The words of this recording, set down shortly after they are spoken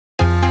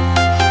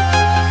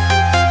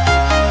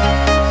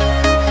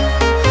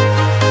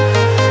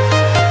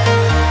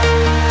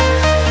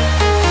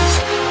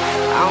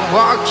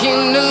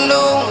walking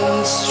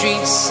alone, the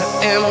streets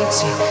are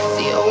empty.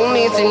 The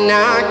only thing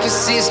I can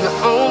see is my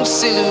own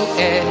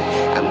silhouette.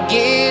 I'm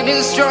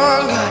getting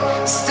stronger,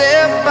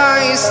 step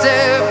by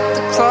step.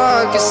 The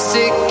clock is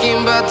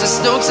ticking, but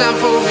there's no time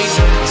for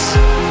regrets.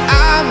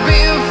 I've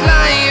been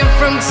flying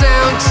from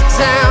town to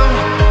town,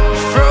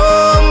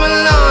 from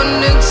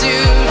London to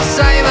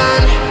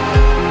Taiwan.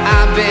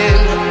 I've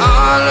been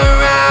all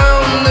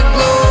around the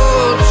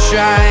globe,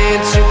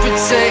 trying to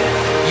protect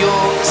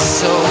your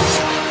soul.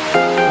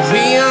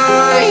 We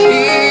are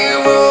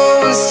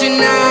heroes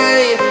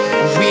tonight.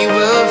 We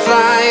will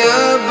fly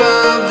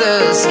above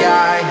the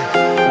sky.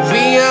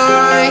 We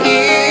are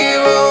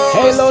heroes.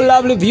 Hello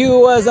lovely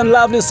viewers and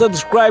lovely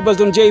subscribers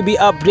on JB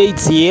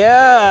Updates.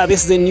 Yeah,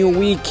 this is a new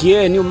week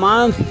here, a new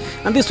month,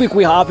 and this week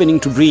we're happening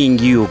to bring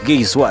you,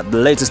 guess what, the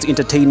latest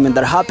entertainment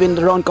that happened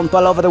around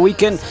Kampala over the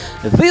weekend.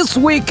 This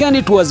weekend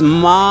it was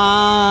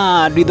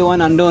mad with the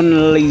one and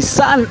only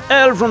Sun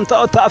L from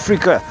South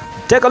Africa.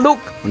 Take a look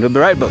and we'll be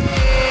right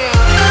back.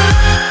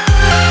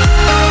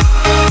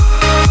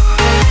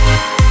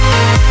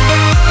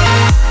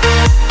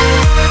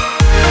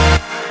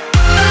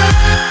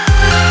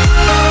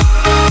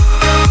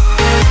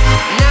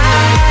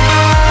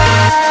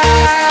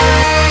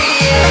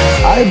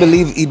 I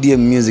believe EDM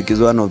music is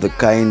one of the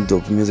kind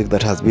of music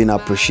that has been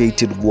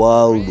appreciated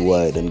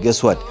worldwide, and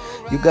guess what?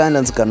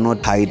 Ugandans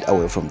cannot hide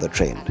away from the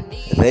trend.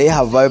 They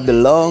have vibed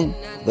along,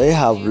 they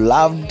have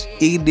loved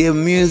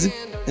EDM music,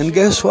 and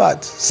guess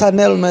what?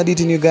 Sanel made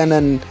it in Uganda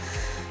and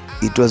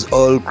it was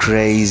all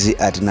crazy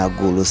at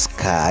Nagulu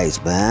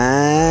skies,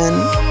 man.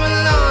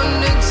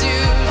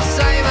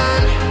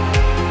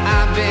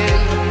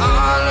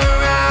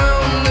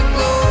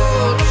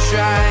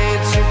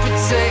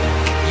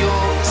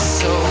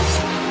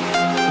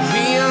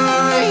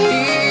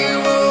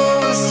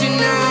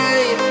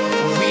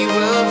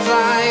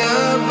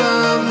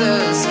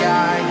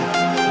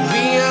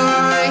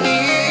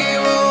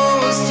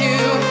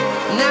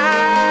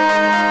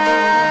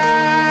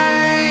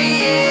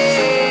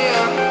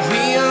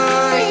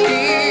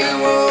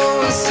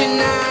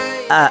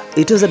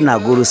 It was at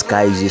Naguru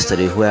Skies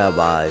yesterday,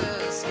 whereby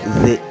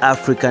the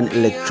African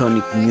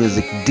electronic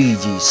music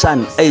DJ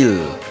Sun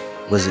L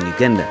was in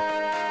Uganda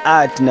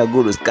at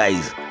Naguru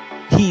Skies.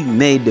 He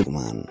made it,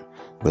 man.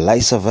 Will I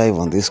survive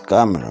on this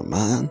camera,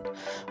 man?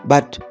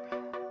 But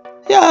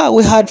yeah,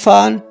 we had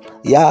fun.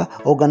 Yeah,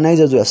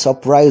 organizers were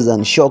surprised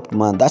and shocked,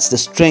 man. That's the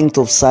strength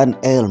of Sun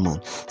L,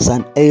 man.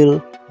 Sun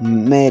L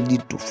made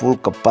it to full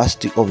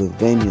capacity of the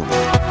venue,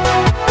 man.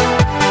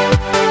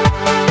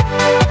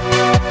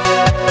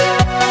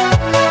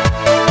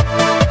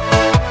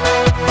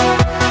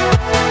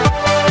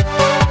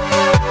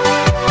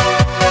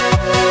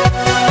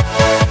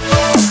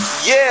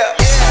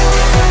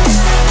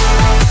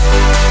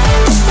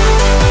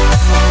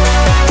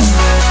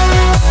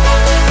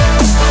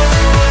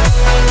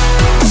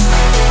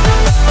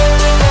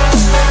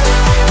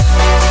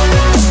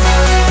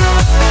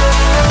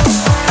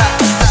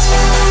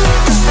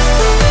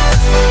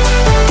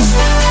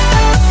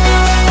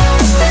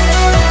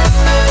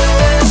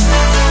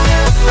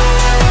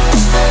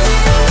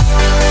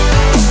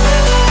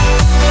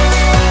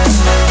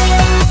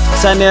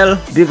 Sanel,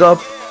 big up.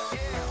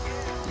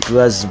 It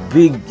was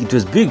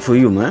big for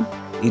you, man.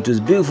 It was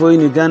big for you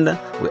in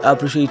Uganda. We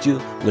appreciate you,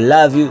 we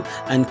love you,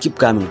 and keep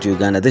coming to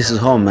Uganda. This is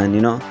home, man,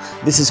 you know.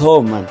 This is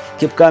home, man.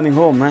 Keep coming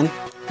home, man.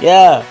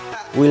 Yeah,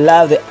 we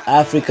love the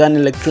African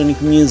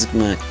electronic music,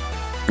 man.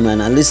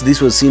 At least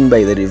this was seen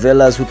by the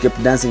revelers who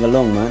kept dancing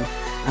along, man.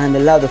 And I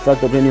love the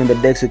fact that when you're on the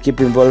decks, you keep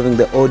involving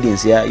the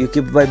audience, yeah? You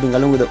keep vibing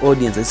along with the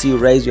audience. I see you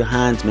raise your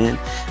hands, man.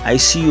 I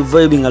see you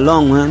vibing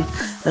along, man.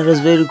 That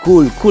was very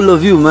cool. Cool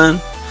of you, man.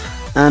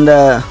 And,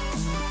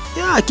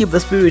 yeah, keep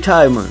the spirit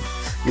high, man.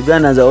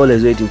 Ugandans are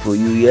always waiting for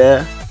you,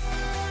 yeah?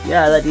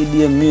 Yeah, that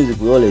EDM music,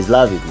 we always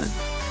love it, man.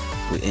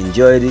 We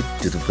enjoyed it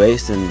to the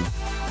best, and,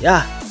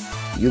 yeah,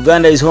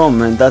 Uganda is home,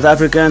 man. South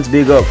Africans,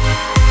 big up.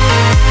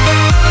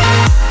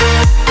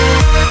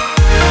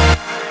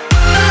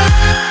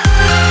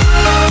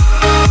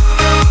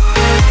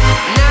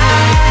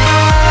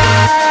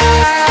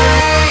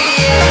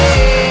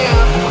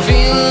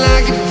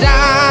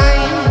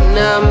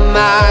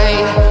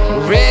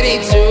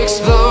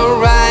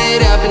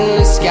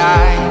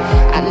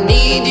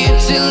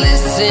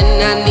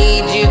 I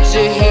need you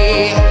to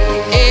hear,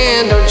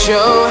 and don't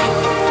show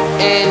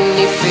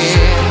any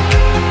fear.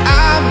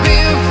 I've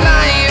been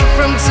flying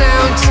from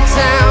town to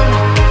town,